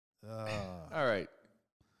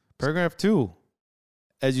Paragraph 2.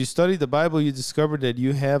 As you study the Bible, you discover that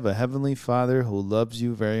you have a heavenly Father who loves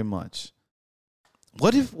you very much.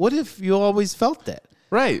 What if you always felt that?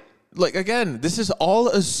 Right. Like, again, this is all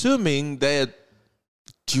assuming that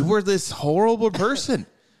you were this horrible person.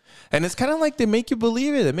 And it's kind of like they make you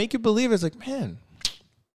believe it. They make you believe it. It's like, man,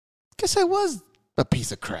 guess I was a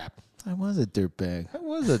piece of crap. I was a dirtbag.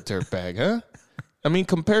 Huh? I mean,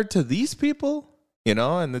 compared to these people, you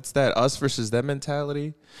know, and it's that us versus them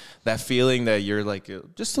mentality, that feeling that you're like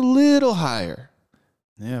just a little higher.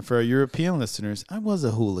 Yeah, for our European listeners, I was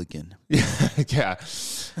a hooligan. Yeah.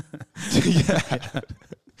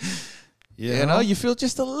 You know, you feel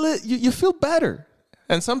just a little, you feel better.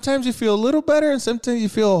 And sometimes you feel a little better, and sometimes you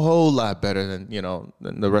feel a whole lot better than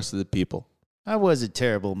the rest of the people. I was a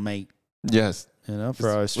terrible mate. Yes. You know, for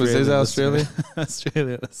our Australian Was this Australia?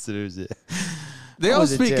 Australian listeners, yeah. They all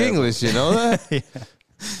speak English, you know that?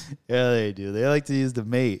 Yeah, they do. They like to use the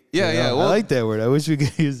mate. Yeah, you know? yeah. Well, I like that word. I wish we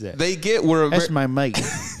could use that. That's my mate.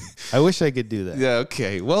 I wish I could do that. Yeah,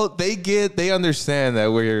 okay. Well, they understand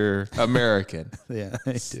that we're American. Yeah,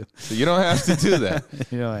 they do. So you don't have to do that.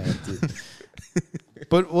 You know I have to.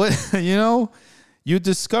 But what, you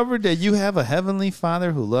discovered that you have a heavenly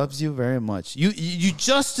Father who loves you very much. You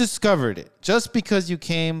just discovered it just because you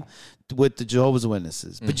came with the Jehovah's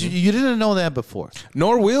Witnesses. But you didn't know that before.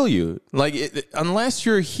 Nor will you. Like, unless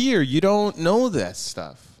you're here, you don't know that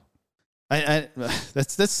stuff.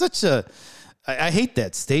 That's such a... I hate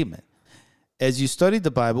that statement. As you studied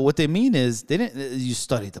the Bible, what they mean is you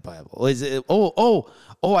studied the Bible. Is it,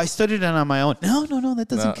 I studied it on my own. No, that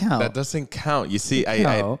doesn't count. That doesn't count. You see,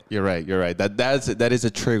 you're right. That is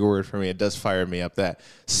a trigger word for me. It does fire me up. That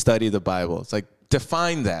study the Bible. It's like,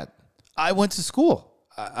 define that. I went to school.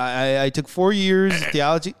 I took 4 years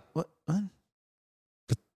theology. What?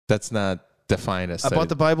 But that's not defined as I bought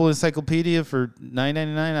the Bible encyclopedia for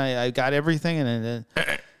 $9.99. I got everything, and then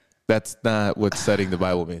that's not what studying the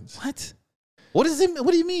Bible means. What? What does it?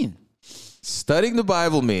 What do you mean? Studying the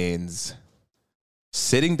Bible means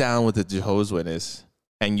sitting down with the Jehovah's Witness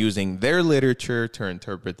and using their literature to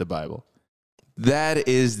interpret the Bible. That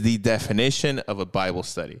is the definition of a Bible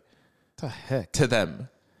study. What the heck? To them.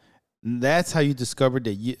 That's how you discovered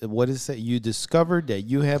that what is that? You discovered that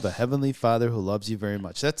you have a heavenly Father who loves you very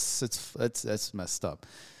much. That's messed up.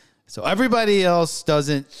 So everybody else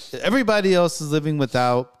doesn't. Everybody else is living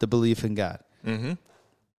without the belief in God. Mm-hmm.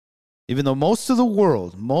 Even though most of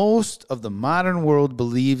the modern world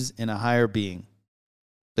believes in a higher being.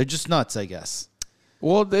 They're just nuts, I guess.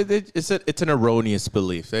 Well, it's an erroneous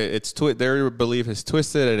belief. Their belief is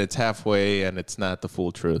twisted and it's halfway and it's not the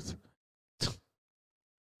full truth.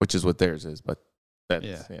 Which is what theirs is, but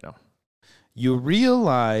that's, You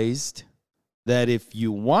realized that if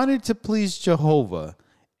you wanted to please Jehovah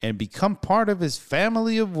and become part of his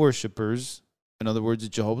family of worshipers, in other words, a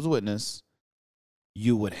Jehovah's Witness,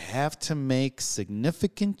 you would have to make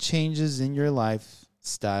significant changes in your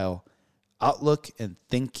lifestyle, outlook, and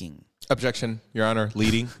thinking. Objection, Your Honor.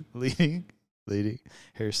 Leading. Leading.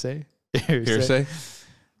 Hearsay.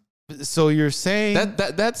 So you're saying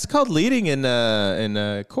that's called leading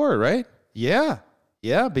in court, right? Yeah,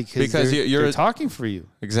 because they're talking for you.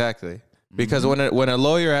 Exactly. Because when a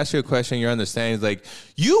lawyer asks you a question, you're understanding. He's like,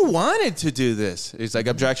 you wanted to do this. He's like,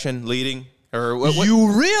 objection, leading. Or what?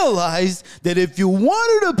 You realized that if you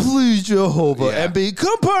wanted to please Jehovah and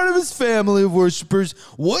become part of his family of worshipers,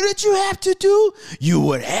 what did you have to do? You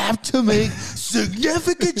would have to make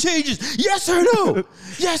significant changes. Yes or no?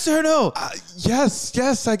 Yes or no?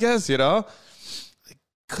 Yes, I guess,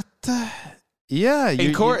 Yeah.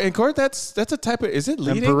 In court, that's a type of, is it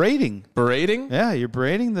leading? Berating. Berating? Yeah, you're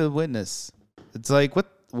berating the witness. It's like,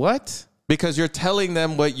 what? Because you're telling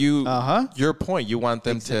them what your point. You want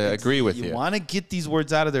them to agree with you. You want to get these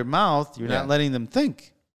words out of their mouth. You're not letting them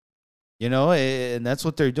think. And that's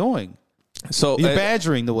what they're doing. So you're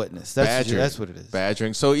badgering the witness. That's what it is.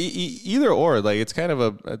 Badgering. So either or, like, it's kind of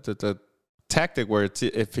a tactic where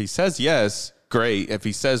if he says yes, great. If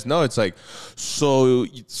he says no, it's like, so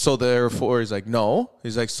therefore, he's like, no.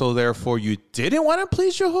 He's like, so therefore you didn't want to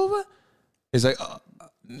please Jehovah? He's like,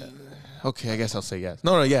 okay, I guess I'll say yes.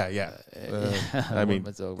 No, yeah. I mean,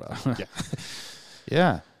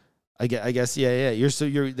 yeah. I guess, yeah.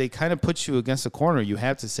 They kind of put you against a corner. You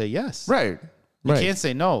have to say yes. Right. You can't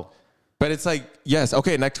say no. But it's like, yes,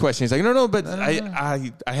 okay, next question. He's like, no, but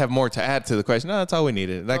I have more to add to the question. No, that's all we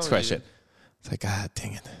needed. Next question. It's like, God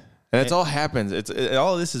dang it. And it all happens.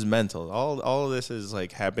 All of this is mental. All of this is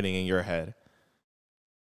like happening in your head.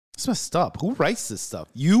 It's messed up. Who writes this stuff?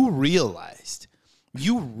 You realized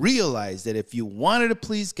that if you wanted to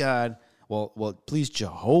please God, please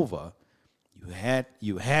Jehovah,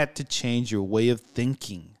 You had to change your way of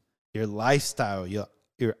thinking, your lifestyle, your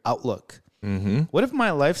outlook. Mm-hmm. What if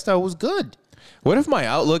my lifestyle was good? What if my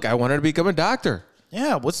outlook, I wanted to become a doctor?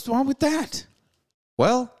 Yeah, what's wrong with that?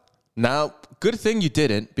 Well, now, good thing you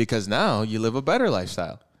didn't, because now you live a better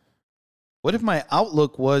lifestyle. What if my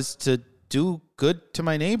outlook was to do good to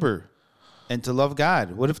my neighbor and to love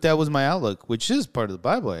God? What if that was my outlook, which is part of the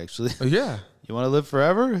Bible, actually? Oh, yeah. You want to live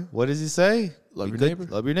forever? What does he say? Love your Good, neighbor.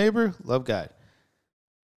 Love your neighbor. Love God.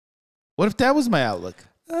 What if that was my outlook?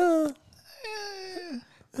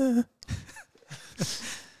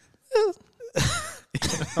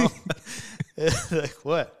 Like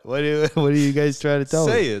what? What do you guys try to tell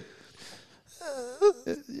Say me?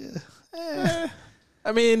 it.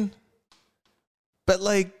 I mean, but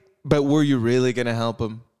were you really going to help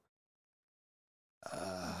him?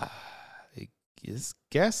 It's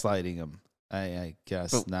gaslighting him. I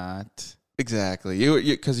guess not. Exactly.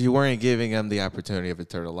 Because you weren't giving him the opportunity of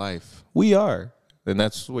eternal life. We are. And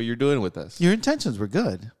that's what you're doing with us. Your intentions were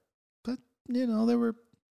good, but they were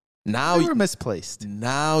misplaced.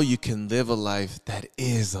 Now you can live a life that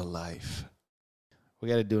is a life. We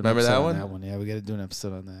got to do an Remember episode that on one? that one. Yeah, we got to do an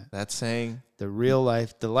episode on that. That's saying The real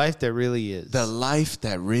life, the life that really is. the life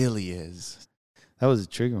that really is. That was a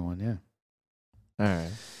trigger one, yeah. All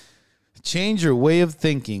right. Change your way of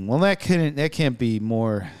thinking. Well, that can't be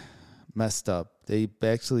more messed up. They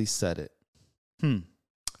actually said it. And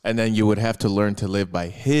then you would have to learn to live by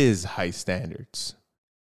his high standards.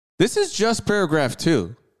 This is just paragraph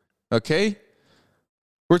 2. Okay?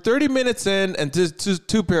 We're 30 minutes in and just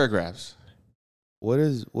 2 paragraphs. What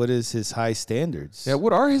is his high standards? Yeah,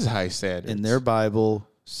 what are his high standards? In their Bible,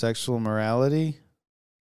 sexual morality.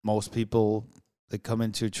 Most people that come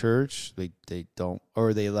into church, they don't,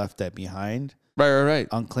 or they left that behind. Right.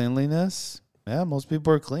 Uncleanliness. Yeah, most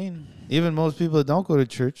people are clean. Even most people that don't go to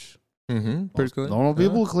church. Mm-hmm. Pretty clean. Normal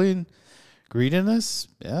people clean. Greediness.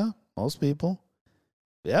 Yeah, most people.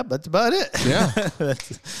 Yeah, that's about it. Yeah.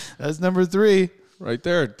 that's number 3. Right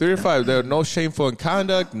there. 3 to 5. There are no shameful in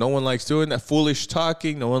conduct. No one likes doing that. Foolish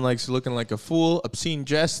talking. No one likes looking like a fool. Obscene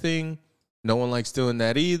jesting. No one likes doing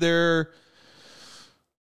that either.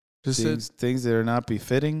 Things that are not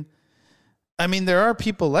befitting. I mean, there are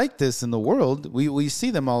people like this in the world. We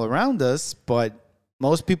see them all around us, but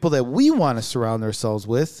most people that we want to surround ourselves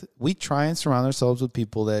with, we try and surround ourselves with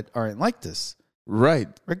people that aren't like this. Right.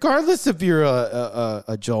 Regardless if you're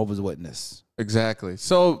a Jehovah's Witness. Exactly.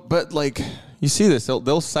 So, but you see this,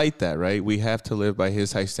 they'll cite that, right? We have to live by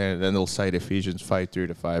his high standard. Then they'll cite Ephesians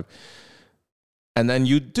 5:3-5. And then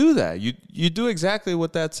you do that. You do exactly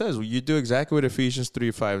what that says. You do exactly what Ephesians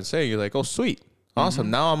 3:5 is saying. You're like, oh, sweet. Awesome.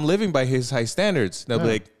 Mm-hmm. Now I'm living by his high standards. They'll be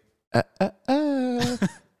like,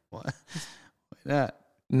 What? Why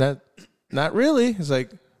not? Not really. It's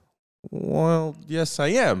like, well, yes, I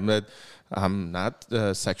am. That I'm not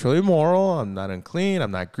sexually immoral. I'm not unclean.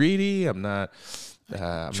 I'm not greedy. I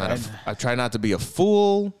try not to be a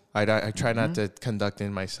fool. I try not to conduct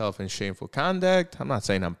in myself in shameful conduct. I'm not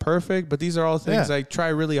saying I'm perfect, but these are all things I try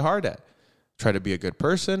really hard at. Try to be a good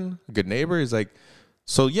person, a good neighbor. He's like,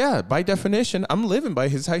 so yeah, by definition, I'm living by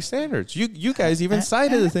his high standards. You guys even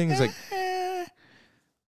cited the things like,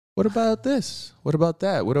 what about this? What about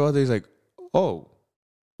that? What about these? Like, oh,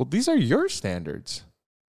 well, these are your standards.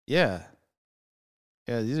 Yeah.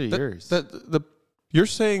 Yeah, these are yours. You're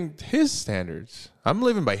saying his standards. I'm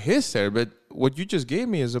living by his standard, but what you just gave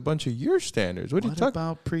me is a bunch of your standards. What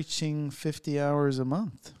about preaching 50 hours a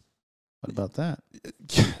month? What about that?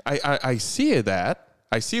 I see that.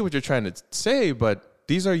 I see what you're trying to say, but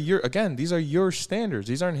these are your standards.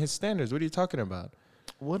 These aren't his standards. What are you talking about?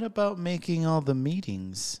 What about making all the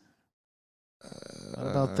meetings? What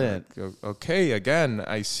about that? Okay, again,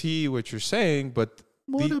 I see what you're saying, but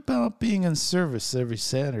what about being in service every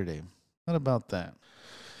Saturday? What about that?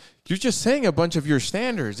 You're just saying a bunch of your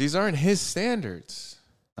standards. These aren't his standards.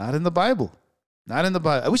 Not in the Bible. Not in the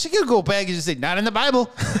Bible. I wish I could go back and just say, not in the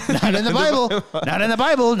Bible. Not in the Bible. Not in the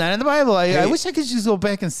Bible. Not in the Bible. I wish I could just go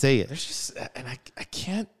back and say it. There's just, and I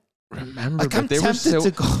can't remember. Like, I'm tempted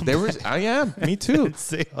to go back. I am. Me too. And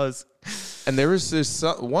say us. And there was this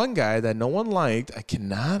one guy that no one liked. I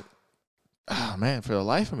cannot, oh man, for the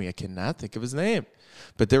life of me, I cannot think of his name.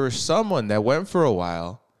 But there was someone that went for a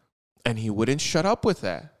while, and he wouldn't shut up with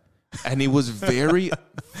that. And he was very,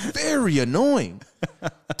 very annoying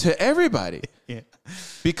to everybody. Yeah.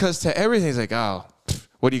 Because to everything, he's like, oh,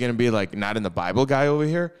 what are you going to be like, not in the Bible guy over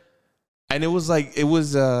here? And it was like, it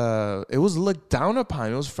was looked down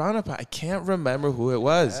upon. It was frowned upon. I can't remember who it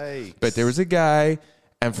was. Yikes. But there was a guy,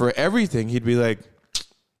 and for everything, he'd be like,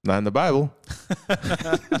 not in the Bible.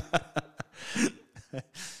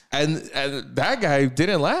 And that guy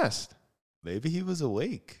didn't last. Maybe he was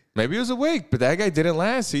awake. Maybe he was awake, but that guy didn't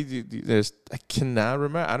last. I cannot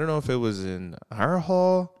remember. I don't know if it was in our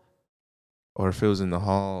hall or if it was in the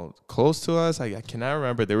hall close to us. I cannot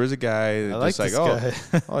remember. There was a guy that just like,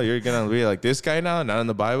 oh, you're going to be like this guy now, not in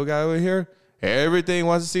the Bible guy over here. Everything he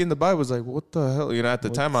wants to see in the Bible was like, what the hell? You know, at the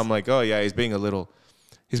time, I'm like, oh, yeah, he's being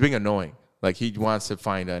annoying. Like he wants to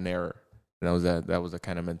find an error. And that was the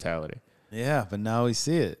kind of mentality. Yeah, but now we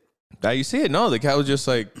see it. Now you see it. No, the guy was just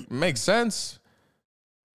like, makes sense.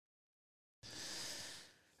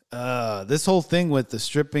 This whole thing with the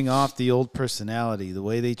stripping off the old personality, the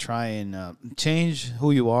way they try and change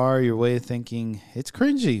who you are, your way of thinking, it's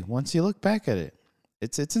cringy once you look back at it.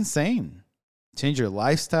 It's insane. Change your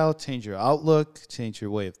lifestyle, change your outlook, change your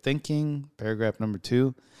way of thinking. Paragraph number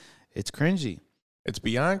 2, it's cringy. It's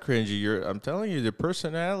beyond cringy. I'm telling you, the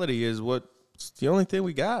personality is what's the only thing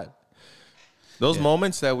we got. Those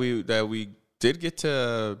moments that we did get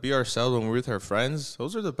to be ourselves when we were with our friends,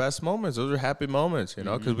 those are the best moments. Those are happy moments, you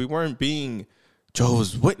know, because we weren't being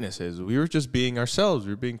Jehovah's Witnesses. We were just being ourselves.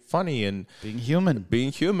 We were being funny and being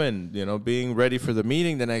human, you know, being ready for the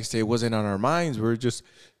meeting the next day. It wasn't on our minds. We were just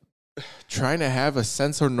trying to have a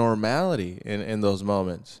sense of normality in those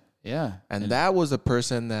moments. Yeah. And that was a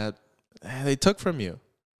person that they took from you.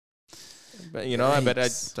 But, you know, I bet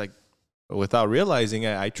without realizing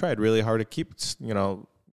it, I tried really hard to keep, you know,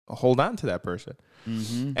 hold on to that person.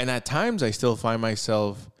 Mm-hmm. And at times I still find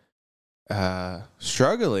myself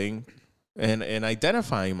struggling and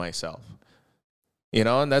identifying myself, you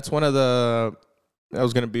know, and that's that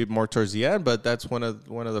was going to be more towards the end, but that's one of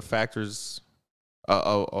the factors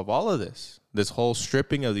of all of this whole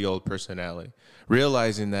stripping of the old personality,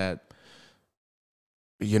 realizing that,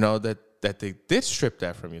 you know, that they did strip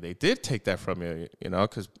that from you. They did take that from you, you know,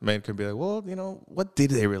 because men can be like, well, you know, what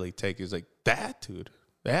did they really take? He's like, that, dude.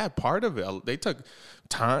 They had part of it. They took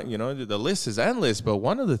time, you know, the list is endless, but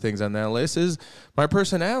one of the things on that list is my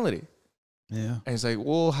personality. Yeah. And he's like,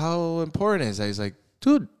 well, how important is that? He's like,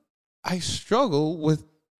 dude, I struggle with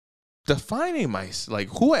defining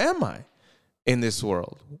who am I in this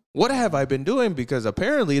world? What have I been doing? Because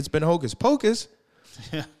apparently it's been hocus pocus.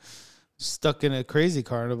 Yeah. Stuck in a crazy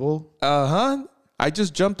carnival. I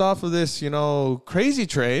just jumped off of this, you know, crazy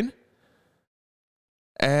train.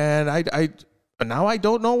 And now I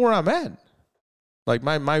don't know where I'm at. Like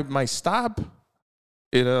my stop,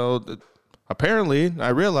 you know, apparently I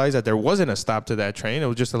realized that there wasn't a stop to that train. It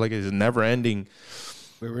was just like a never ending.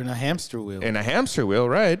 We were in a hamster wheel. In a hamster wheel,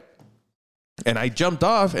 right? And I jumped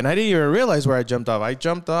off and I didn't even realize where I jumped off. I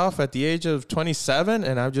jumped off at the age of 27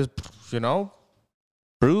 and I just, you know,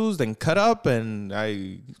 bruised and cut up and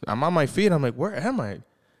I'm on my feet. I'm like, where am I?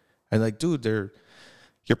 And like, dude, your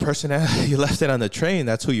personality, you left it on the train.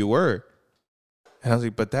 That's who you were. And I was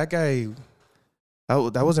like, but that guy,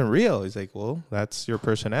 that wasn't real. He's like, well, that's your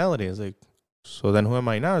personality. I was like, so then who am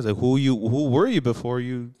I now? I was like, who were you before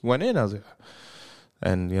you went in? I was like,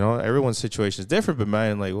 and you know, everyone's situation is different, but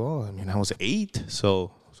mine, like, well, I mean, I was 8,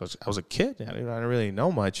 so I was a kid. I didn't really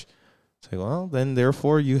know much. It's like, well, then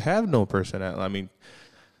therefore you have no personality. I mean,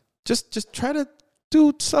 just try to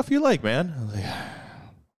do stuff you like, man. I was like,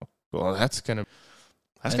 well, that's gonna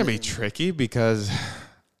be tricky because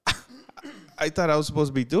I thought I was supposed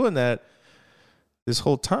to be doing that this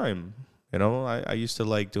whole time. You know, I used to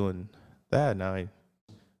like doing that. Now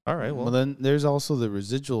all right. Well, then there's also the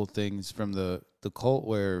residual things from the cult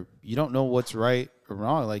where you don't know what's right or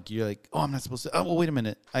wrong. Like you're like, oh, I'm not supposed to. Oh, well, wait a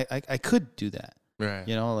minute. I could do that. Right.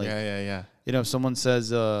 You know, like yeah. You know, if someone says,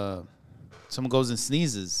 someone goes and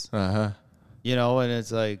sneezes. You know, and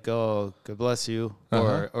it's like, oh, God bless you,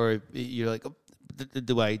 or you're like, oh,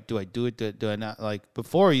 do I do it? Do I not? Like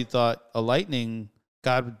before, you thought a lightning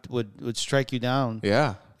God would strike you down.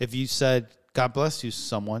 Yeah. If you said God bless you,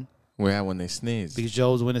 someone. Well, yeah, when they sneeze. Because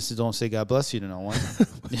Jehovah's Witnesses don't say God bless you to no one.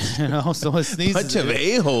 You know, someone sneezes. Bunch of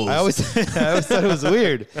a-holes. I always thought it was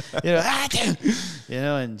weird. You know, you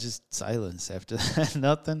know, and just silence after that.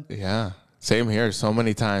 Nothing. Yeah. Same here. So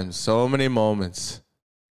many times. So many moments.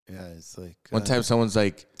 Yeah, it's like one time someone's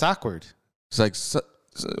like, it's awkward. It's like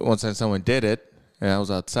one time someone did it. And I was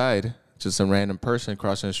outside, just some random person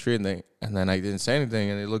crossing the street, and then I didn't say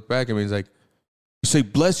anything, and they looked back at me. He's like, "You say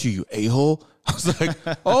bless you, you a-hole." I was like,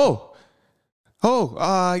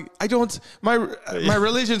 I don't. My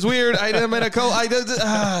religion's weird. I'm in a cult.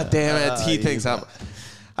 Damn it. He thinks I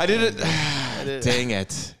didn't. Dang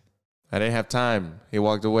it. I didn't have time. He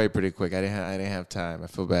walked away pretty quick. I didn't have time. I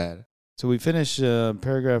feel bad. So we finish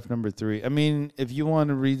paragraph number 3. I mean, if you want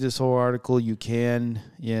to read this whole article, you can.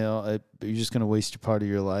 You know, you're just going to waste your part of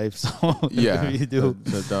your life. So Yeah, you do.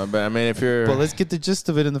 But I mean, if you're, But let's get the gist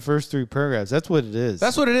of it in the first 3 paragraphs. That's what it is.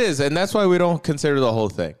 that's what it is, and that's why we don't consider the whole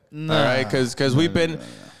thing. Nah. All right, because we've been,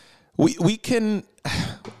 we've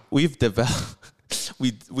developed.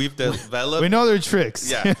 We've developed. We know their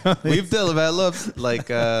tricks. Yeah, we've developed like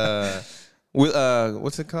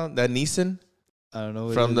what's it called? That Neeson I don't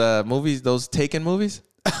know. from the movies, those Taken movies.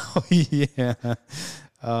 Oh, yeah.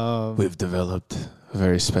 We've developed a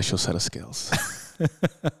very special set of skills.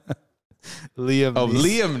 Liam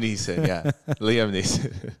Neeson. Yeah, Liam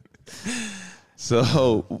Neeson.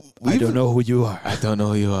 So I don't know who you are. I don't know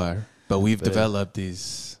who you are, but we've developed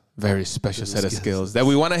these very special set of skills that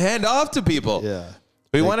we want to hand off to people. Yeah.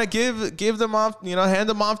 We want to give them off, hand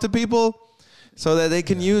them off to people so that they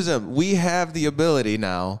can use them. We have the ability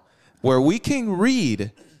now where we can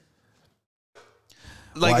read.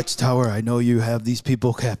 Like, Watchtower, I know you have these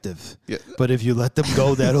people captive. Yeah. But if you let them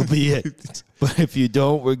go, that'll be it. But if you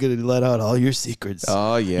don't, we're going to let out all your secrets.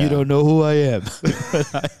 Oh, yeah. You don't know who I am. But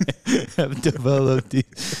I have developed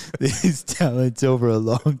these talents over a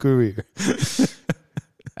long career.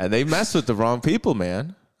 And they messed with the wrong people,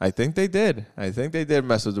 man. I think they did. I think they did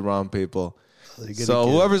mess with the wrong people. So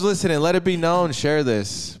whoever's listening, let it be known. Share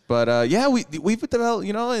this. But yeah, we've developed,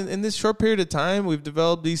 in this short period of time, we've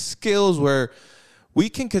developed these skills where we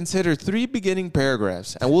can consider 3 beginning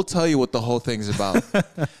paragraphs, and we'll tell you what the whole thing's about.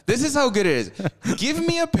 This is how good it is. Give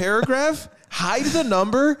me a paragraph, hide the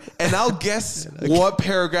number, and I'll guess what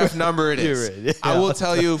paragraph number it is. Right. Yeah. I will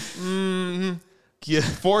tell you.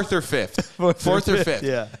 4th or 5th. Fourth or fifth.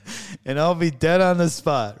 Yeah. And I'll be dead on the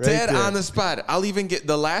spot. Right Dead there. on the spot. I'll even get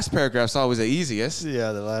the last paragraph's always the easiest.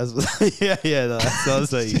 Yeah, the last one. The last one's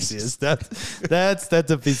the easiest.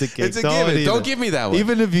 That's a piece of cake. It's a given. Don't give me that one.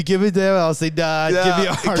 Even if you give it that one, I'll say, nah, give me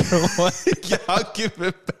a harder one. Yeah, I'll give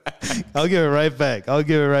it back. I'll give it right back.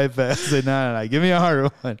 I'll say, no. Give me a harder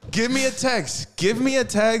one. Give me a text. Give me a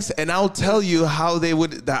text, and I'll tell you how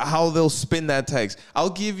they'll spin that text.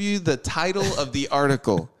 I'll give you the title of the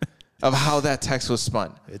article of how that text was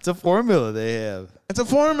spun. It's a formula they have. It's a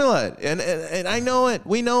formula, and I know it.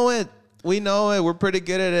 We know it. We're pretty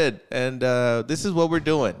good at it, and this is what we're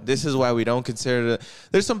doing. This is why we don't consider it.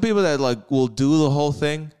 There's some people that will do the whole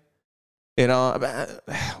thing.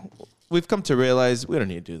 We've come to realize we don't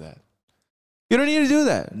need to do that. You don't need to do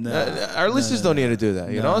that. Our listeners don't need to do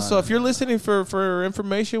that. You know. So if you're listening for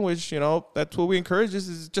information, which that's what we encourage. This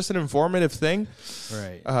is just an informative thing.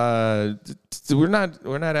 Right. We're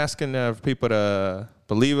not asking people to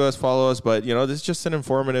believe us, follow us, but this is just an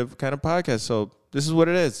informative kind of podcast. So this is what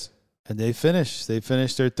it is. And they finished their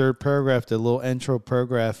 3rd paragraph, the little intro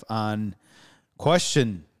paragraph on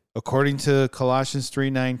question. According to Colossians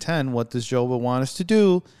 3:9-10, what does Jehovah want us to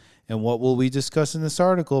do? And what will we discuss in this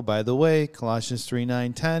article? By the way, Colossians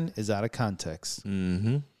 3:9-10 is out of context.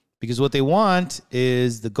 Mm-hmm. Because what they want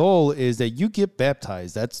is, the goal is that you get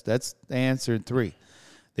baptized. That's the answer in 3.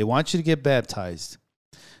 They want you to get baptized.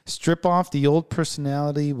 Strip off the old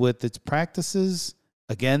personality with its practices.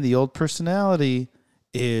 Again, the old personality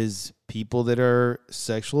is people that are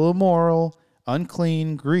sexual, immoral,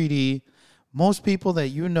 unclean, greedy. Most people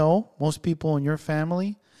that most people in your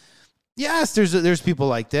family. Yes, there's people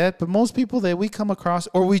like that, but most people that we come across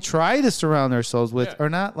or we try to surround ourselves with are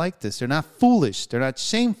not like this. They're not foolish. They're not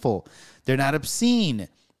shameful. They're not obscene.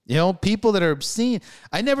 People that are obscene.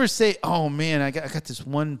 I never say, "Oh man, I got this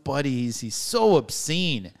one buddy. He's so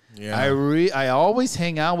obscene." Yeah. I always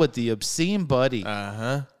hang out with the obscene buddy.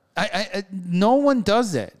 Uh-huh. I no one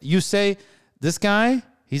does that. You say, "This guy,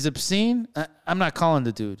 he's obscene." I'm not calling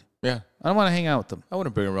the dude. Yeah. I don't want to hang out with them. I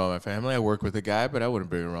wouldn't bring him around my family. I work with a guy, but I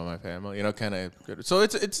wouldn't bring him around my family. Kind of. So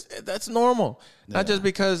that's normal. Yeah. Not just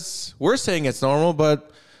because we're saying it's normal,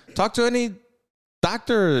 but talk to any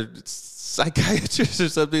doctor, psychiatrist, or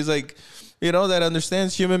something. He's like, that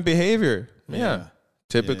understands human behavior. Yeah.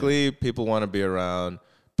 Typically, people want to be around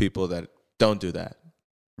people that don't do that.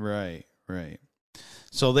 Right.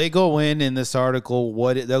 So they go in this article,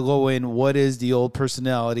 what is the old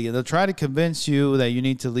personality, and they'll try to convince you that you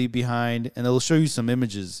need to leave behind, and they'll show you some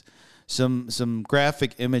images, some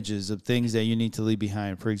graphic images of things that you need to leave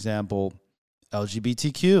behind. For example,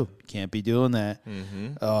 LGBTQ, can't be doing that.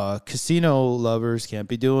 Mm-hmm. Casino lovers, can't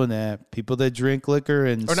be doing that. People that drink liquor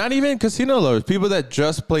or not even casino lovers, people that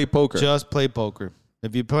just play poker.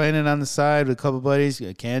 If you're playing it on the side with a couple buddies,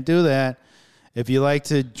 you can't do that. If you like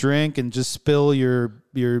to drink and just spill your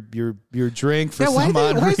your drink for why some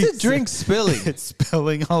odd is the reason. drink spilling? It's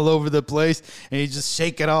spilling all over the place, and you just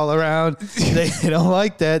shake it all around. They don't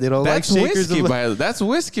like that. They don't like shakers. That's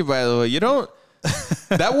whiskey, by the way. You don't.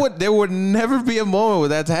 There would never be a moment where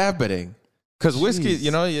that's happening. Because whiskey,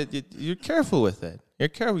 you're careful with it. You're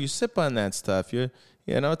careful. You sip on that stuff.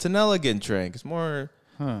 It's an elegant drink. It's more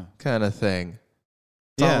kind of thing.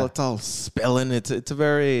 It's all spilling. It's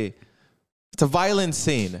a violent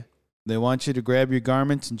scene. They want you to grab your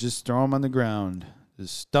garments and just throw them on the ground.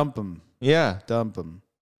 Just stump them. Yeah. Dump them.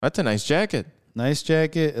 That's a nice jacket. Nice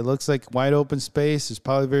jacket. It looks like wide open space. It's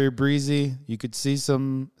probably very breezy. You could see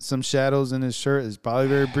some shadows in his shirt. It's probably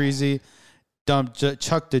very breezy.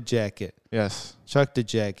 Chuck the jacket. Yes. Chuck the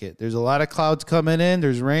jacket. There's a lot of clouds coming in.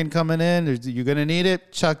 There's rain coming in. You're going to need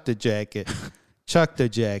it. Chuck the jacket. Chuck the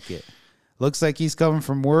jacket. Looks like he's coming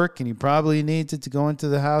from work, and he probably needs it to go into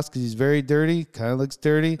the house because he's very dirty. Kind of looks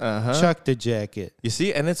dirty. Chuck the jacket. You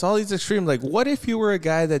see? And it's all these extremes. Like, what if you were a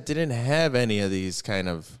guy that didn't have any of these kind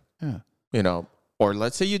of, or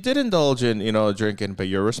let's say you did indulge in, drinking, but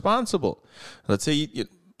you're responsible. Let's say you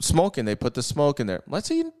smoking. They put the smoke in there. Let's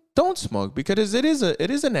say you don't smoke because it is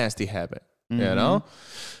a nasty habit, But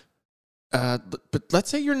let's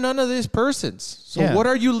say you're none of these persons. So what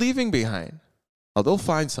are you leaving behind? Oh, they'll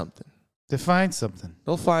find something. They'll find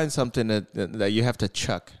something that you have to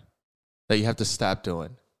chuck, that you have to stop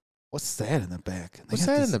doing. What's that in the back? What's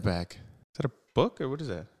that in the back? Is that a book or what is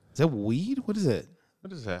that? Is that weed? What is it?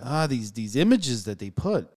 What is that? These images that they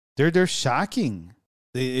put. They're shocking.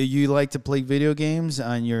 You like to play video games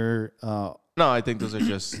on your No, I think those are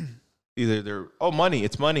just either they're money.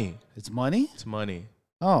 It's money. It's money? It's money.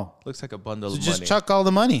 Oh. Looks like a bundle of money. Just chuck all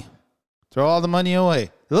the money. Throw all the money away.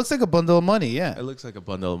 It looks like a bundle of money, yeah. It looks like a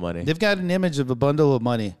bundle of money. They've got an image of a bundle of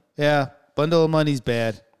money. Yeah, bundle of money's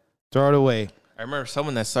bad. Throw it away. I remember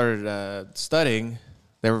someone that started studying.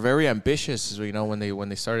 They were very ambitious, when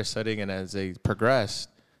they started studying, and as they progressed,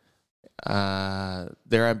 their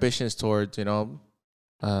ambitions towards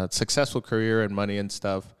successful career and money and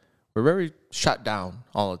stuff were very shut down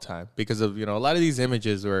all the time because of a lot of these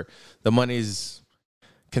images where the money's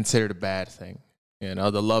considered a bad thing.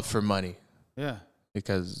 The love for money. Yeah.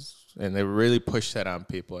 And they really push that on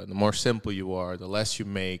people. And the more simple you are, the less you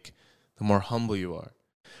make, the more humble you are.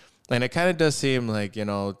 And it kind of does seem like,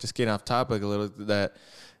 just getting off topic a little, that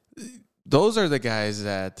those are the guys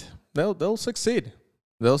that they'll succeed.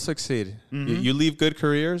 They'll succeed. Mm-hmm. You leave good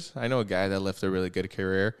careers. I know a guy that left a really good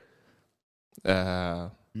career.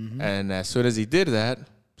 And as soon as he did that,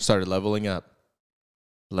 started leveling up.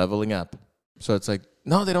 So it's like,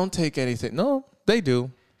 no, they don't take anything. No, they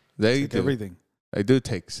do. They take do everything. They do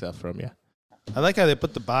take stuff from you. I like how they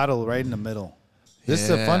put the bottle right in the middle. This is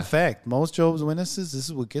a fun fact. Most Jehovah's Witnesses, this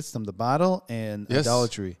is what gets them: the bottle and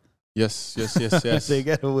idolatry. Yes. That's their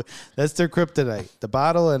kryptonite: the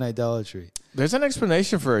bottle and idolatry. There's an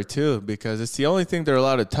explanation for it too, because it's the only thing they're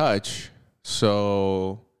allowed to touch.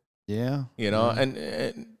 So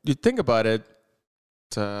and you think about it.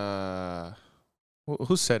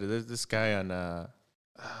 Who said it? There's this guy on.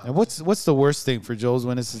 And what's the worst thing for Jehovah's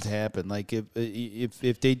Witnesses to happen? Like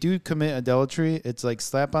if they do commit adultery, it's like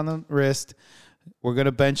slap on the wrist. We're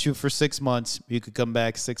gonna bench you for 6 months. You could come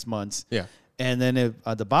back 6 months. Yeah. And then if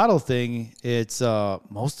the bottle thing, it's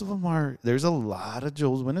most of them are. There's a lot of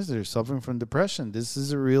Jehovah's Witnesses that are suffering from depression. This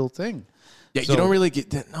is a real thing. Yeah, so, you don't really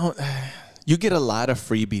get that. No, you get a lot of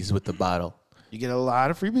freebies with the bottle. You get a lot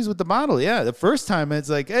of freebies with the bottle. Yeah, the first time it's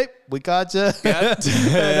like, hey, we caught you.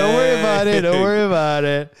 Don't worry about it. Don't worry about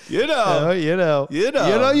it. You know you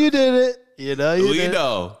did it. You know you did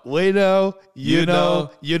it. We know. You know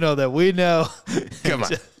that we know. Come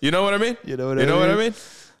on. You know what I mean? You know what I mean?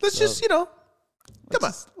 Let's just, come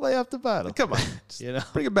on. Lay off the bottle. Come on.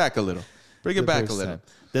 Bring it back a little.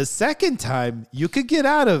 The second time, you could get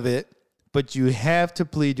out of it, but you have to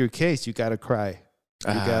plead your case. You got to cry.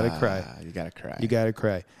 You got to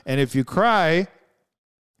cry. And if you cry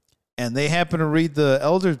and they happen to read the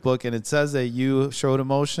elder's book and it says that you showed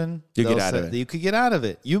emotion, you get out of it. You could get out of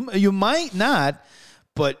it. You might not,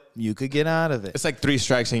 but you could get out of it. It's like 3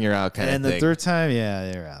 strikes and you're out kind of thing. And the third time,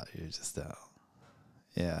 you're out. You're just out.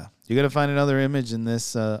 Yeah. You're going to find another image in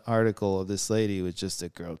this article of this lady with just a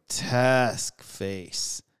grotesque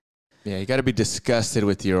face. Yeah, you got to be disgusted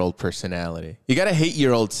with your old personality. You got to hate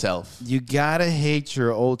your old self. You got to hate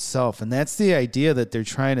your old self. And that's the idea that they're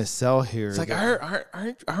trying to sell here. It's like,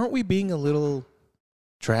 aren't we being a little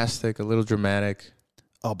drastic, a little dramatic?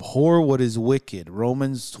 Abhor what is wicked.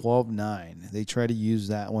 Romans 12:9. They try to use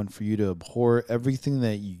that one for you to abhor everything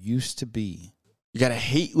that you used to be. You got to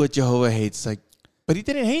hate what Jehovah hates. Like, but he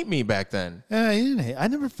didn't hate me back then. Yeah, he didn't hate. I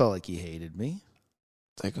never felt like he hated me.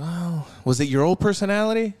 like, oh, was it your old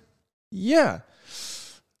personality? Yeah.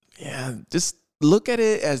 Yeah. Just look at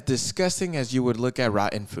it as disgusting as you would look at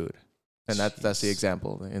rotten food. And that's the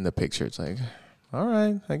example in the picture. It's like, all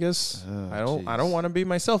right, I guess I don't want to be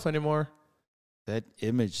myself anymore. That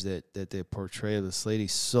image that they portray of this lady,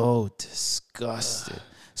 so disgusted.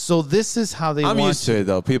 So this is how they I'm want used to it,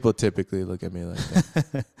 though. People typically look at me like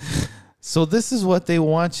that. So this is what they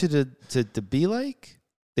want you to be like?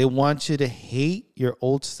 They want you to hate your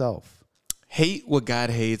old self. Hate what God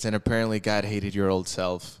hates, and apparently God hated your old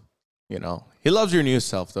self. You know, he loves your new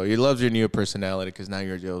self, though. He loves your new personality because now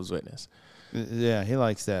you're Jehovah's Witness. Yeah, he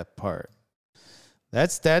likes that part.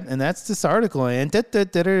 That's that, and that's this article. And that's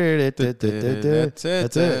it.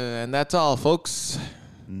 And that's all, folks.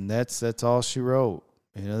 And that's all she wrote.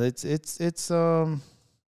 You know, it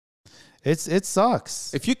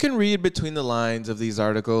sucks. If you can read between the lines of these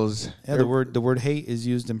articles, yeah, the word hate is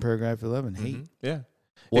used in paragraph 11. Hate. Yeah.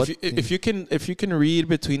 If you can read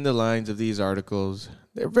between the lines of these articles,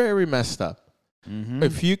 they're very messed up. Mm-hmm.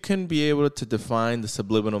 If you can be able to define the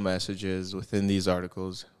subliminal messages within these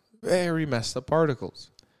articles, very messed up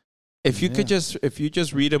articles. If you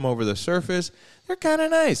just read them over the surface, they're kind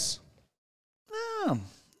of nice.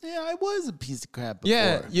 Yeah, I was a piece of crap before.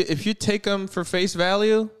 Yeah, if you take them for face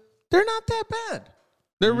value, they're not that bad.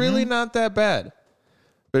 They're really not that bad.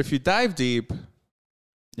 But if you dive deep,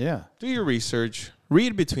 do your research,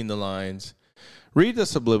 read between the lines, read the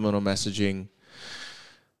subliminal messaging,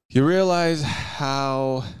 you realize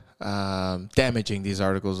how damaging these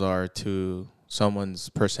articles are to someone's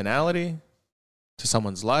personality, to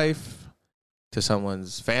someone's life, to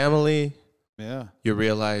someone's family. Yeah. You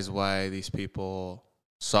realize why these people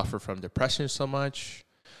suffer from depression so much,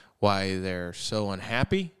 why they're so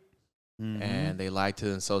unhappy, and they lie to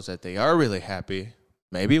themselves that they are really happy.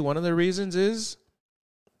 Maybe one of the reasons is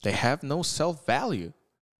they have no self-value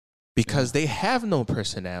because they have no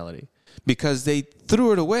personality, because they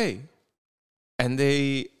threw it away. And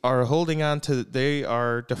they are they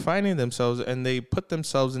are defining themselves, and they put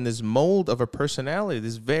themselves in this mold of a personality,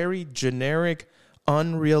 this very generic,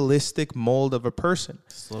 unrealistic mold of a person.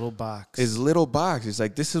 This little box. It's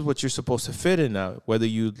like, this is what you're supposed to fit in now, whether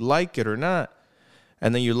you like it or not.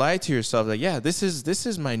 And then you lie to yourself like, yeah, this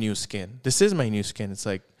is my new skin. This is my new skin. It's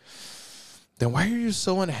like, then why are you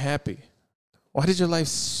so unhappy? Why did your life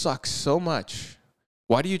suck so much?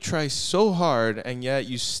 Why do you try so hard and yet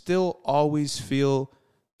you still always feel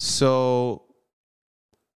so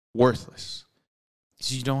worthless?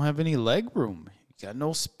 You don't have any leg room. You got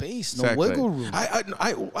no space, no wiggle room.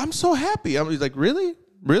 I'm so happy. I'm like, really?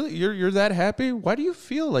 Really? You're that happy? Why do you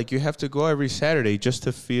feel like you have to go every Saturday just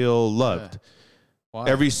to feel loved? Why?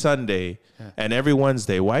 Every Sunday and every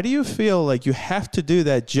Wednesday. Why do you feel like you have to do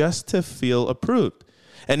that just to feel approved?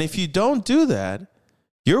 And if you don't do that,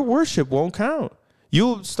 your worship won't count.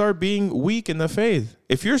 You'll start being weak in the faith.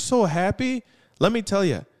 If you're so happy, let me tell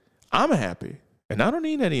you, I'm happy, and I don't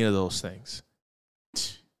need any of those things.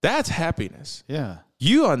 That's happiness. Yeah.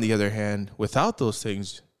 You, on the other hand, without those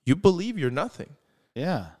things, you believe you're nothing.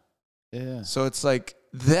 Yeah. Yeah. So it's like,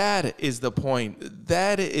 that is the point.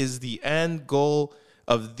 That is the end goal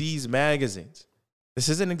of these magazines. This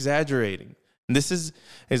isn't exaggerating. And it's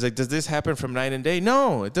like, does this happen from night and day?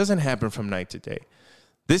 No, it doesn't happen from night to day.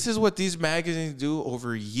 This is what these magazines do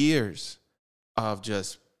over years of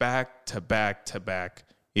just back to back to back,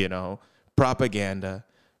 propaganda,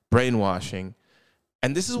 brainwashing.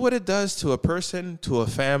 And this is what it does to a person, to a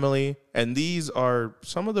family. And these are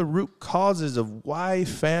some of the root causes of why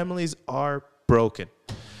families are broken.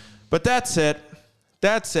 But that's it.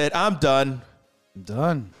 I'm done. I'm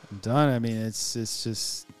done. I mean, it's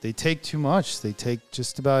just, they take too much. They take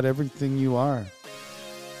just about everything you are.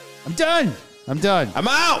 I'm done. I'm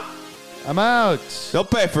out. They'll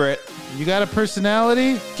pay for it. You got a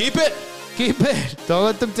personality? Keep it. Don't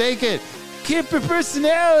let them take it. Keep your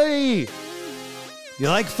personality. You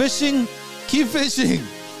like fishing? Keep fishing.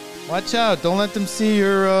 Watch out. Don't let them see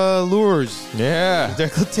your lures. Yeah. They're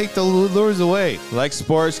going to take the lures away. Like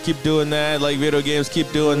sports, keep doing that. Like video games, keep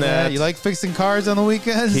doing that. You like fixing cars on the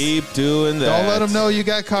weekends? Keep doing that. Don't let them know you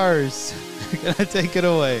got cars. They're going to take it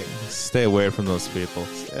away. Stay away from those people.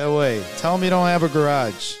 Stay away. Tell them you don't have a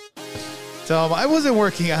garage. Tell them I wasn't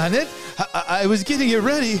working on it. I was getting it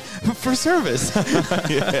ready for service.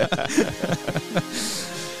 Yeah.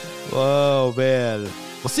 Whoa, man.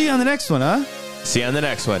 We'll see you on the next one, huh? See you on the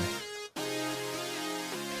next one.